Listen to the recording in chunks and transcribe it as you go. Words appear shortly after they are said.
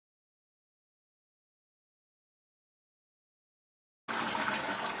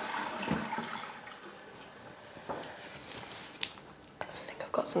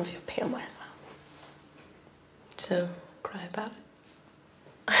I've got some of your pee on my thumb. So, cry about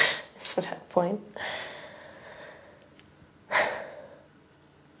it. For that point.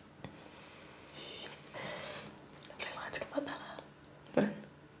 Shit. The blue lights come up better.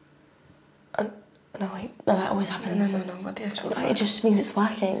 When? No, wait. No, that always happens. No, what the actual fuck? It just means it's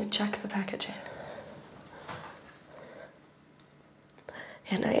working. Check the packaging.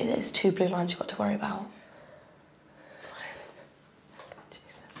 Yeah, no, there's 2 blue lines you've got to worry about. It's fine.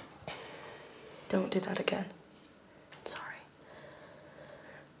 Jesus. Don't do that again. Sorry.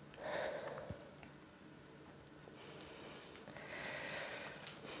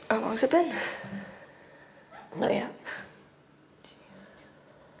 How long's it been? Not yet. Jesus.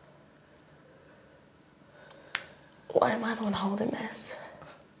 Why am I the one holding this?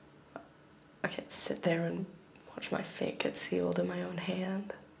 I can't sit there and watch my fate get sealed in my own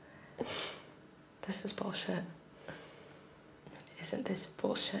hand. This is bullshit. Isn't this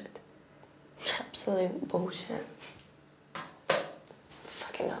bullshit? Absolute bullshit.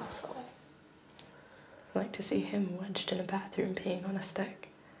 Fucking asshole. I like to see him wedged in a bathroom peeing on a stick.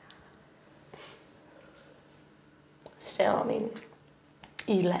 Still, I mean,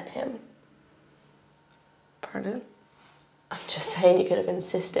 you let him. Pardon? I'm just saying you could have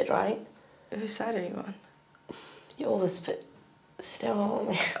insisted, right? Whose side are you on? Yours, but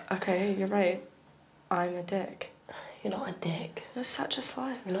still. Okay, you're right. I'm a dick. You're not a dick. You're such a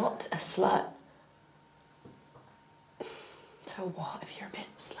slut. You're not a slut. So what if you're a bit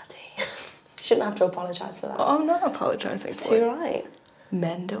slutty? You shouldn't have to apologise for that. Oh, I'm not apologising for Too it. right.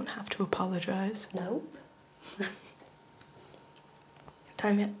 Men don't have to apologise. Nope.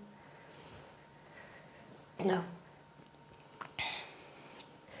 Time yet? No.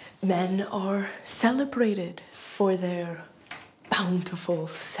 Men are celebrated for their bountiful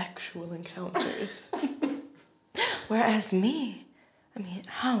sexual encounters. Whereas me, I mean,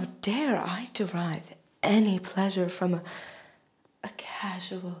 how dare I derive any pleasure from a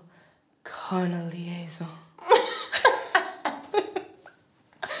casual carnal liaison?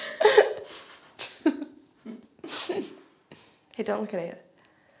 Hey, don't look at it.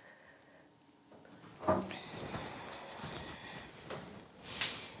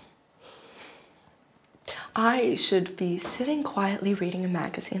 I should be sitting quietly reading a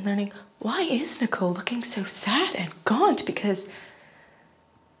magazine, learning why is Nicole looking so sad and gaunt, because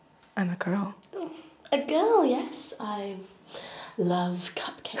I'm a girl. A girl, yes. I love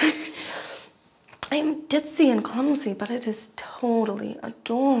cupcakes. I'm ditzy and clumsy, but it is totally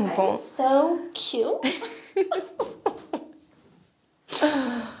adorable. So cute.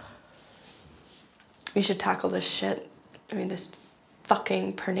 We should tackle this shit. I mean, this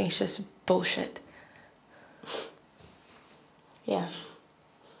fucking pernicious bullshit. Yeah.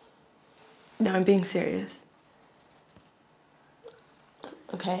 No, I'm being serious.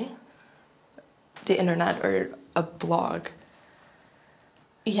 Okay. The internet or a blog.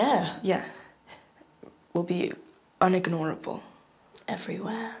 Yeah. Yeah. Will be unignorable.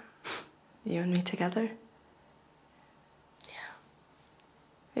 Everywhere. You and me together? Yeah.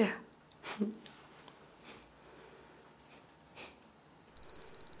 Yeah.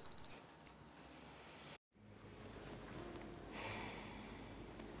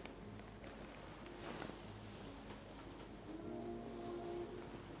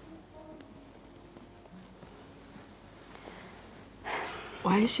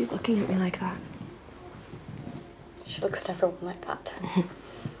 Why is she looking at me like that? She looks at everyone like that.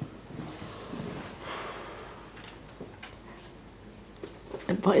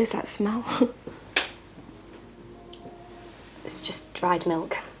 And what is that smell? It's just dried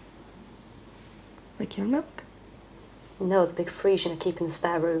milk. Like your milk? No, the big Frisian I keep in the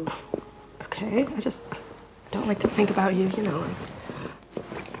spare room. Okay, I just don't like to think about you, you know. Like...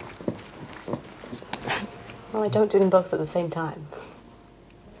 Well, I don't do them both at the same time.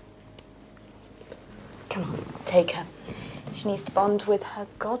 Come on, take her. She needs to bond with her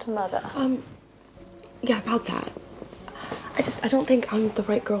godmother. Yeah, about that. I don't think I'm the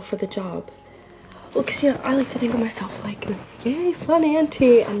right girl for the job. Well, because, you know, I like to think of myself like, yay, fun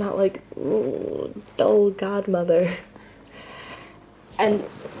auntie, and not like, dull godmother. And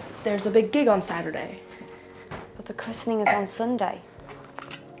there's a big gig on Saturday. But the christening is on Sunday.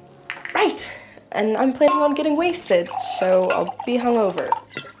 Right! And I'm planning on getting wasted, so I'll be hungover.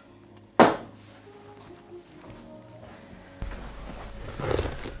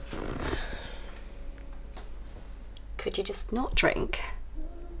 Could you just not drink?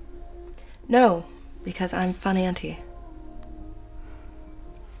 No, because I'm fun auntie.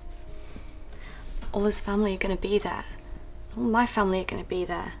 All his family are going to be there. All my family are going to be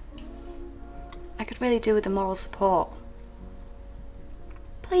there. I could really do with the moral support.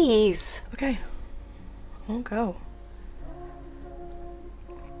 Please. Okay. I'll go.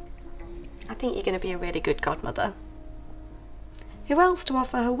 I think you're going to be a really good godmother. Who else to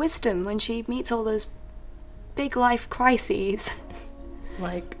offer her wisdom when she meets all those big life crises?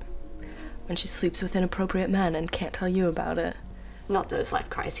 Like, when she sleeps with inappropriate men and can't tell you about it. Not those life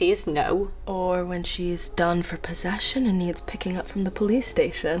crises, no. Or when she's done for possession and needs picking up from the police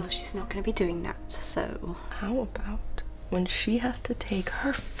station. Oh, she's not going to be doing that, so... How about when she has to take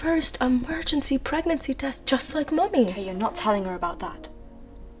her first emergency pregnancy test just like Mummy? Okay, you're not telling her about that.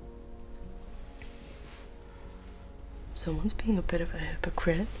 Someone's being a bit of a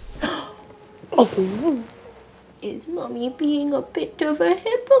hypocrite. Oh! Is Mummy being a bit of a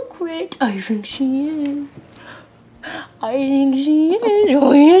hypocrite? I think she is. I think she is.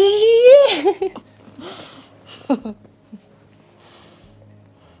 Oh, yes, she is.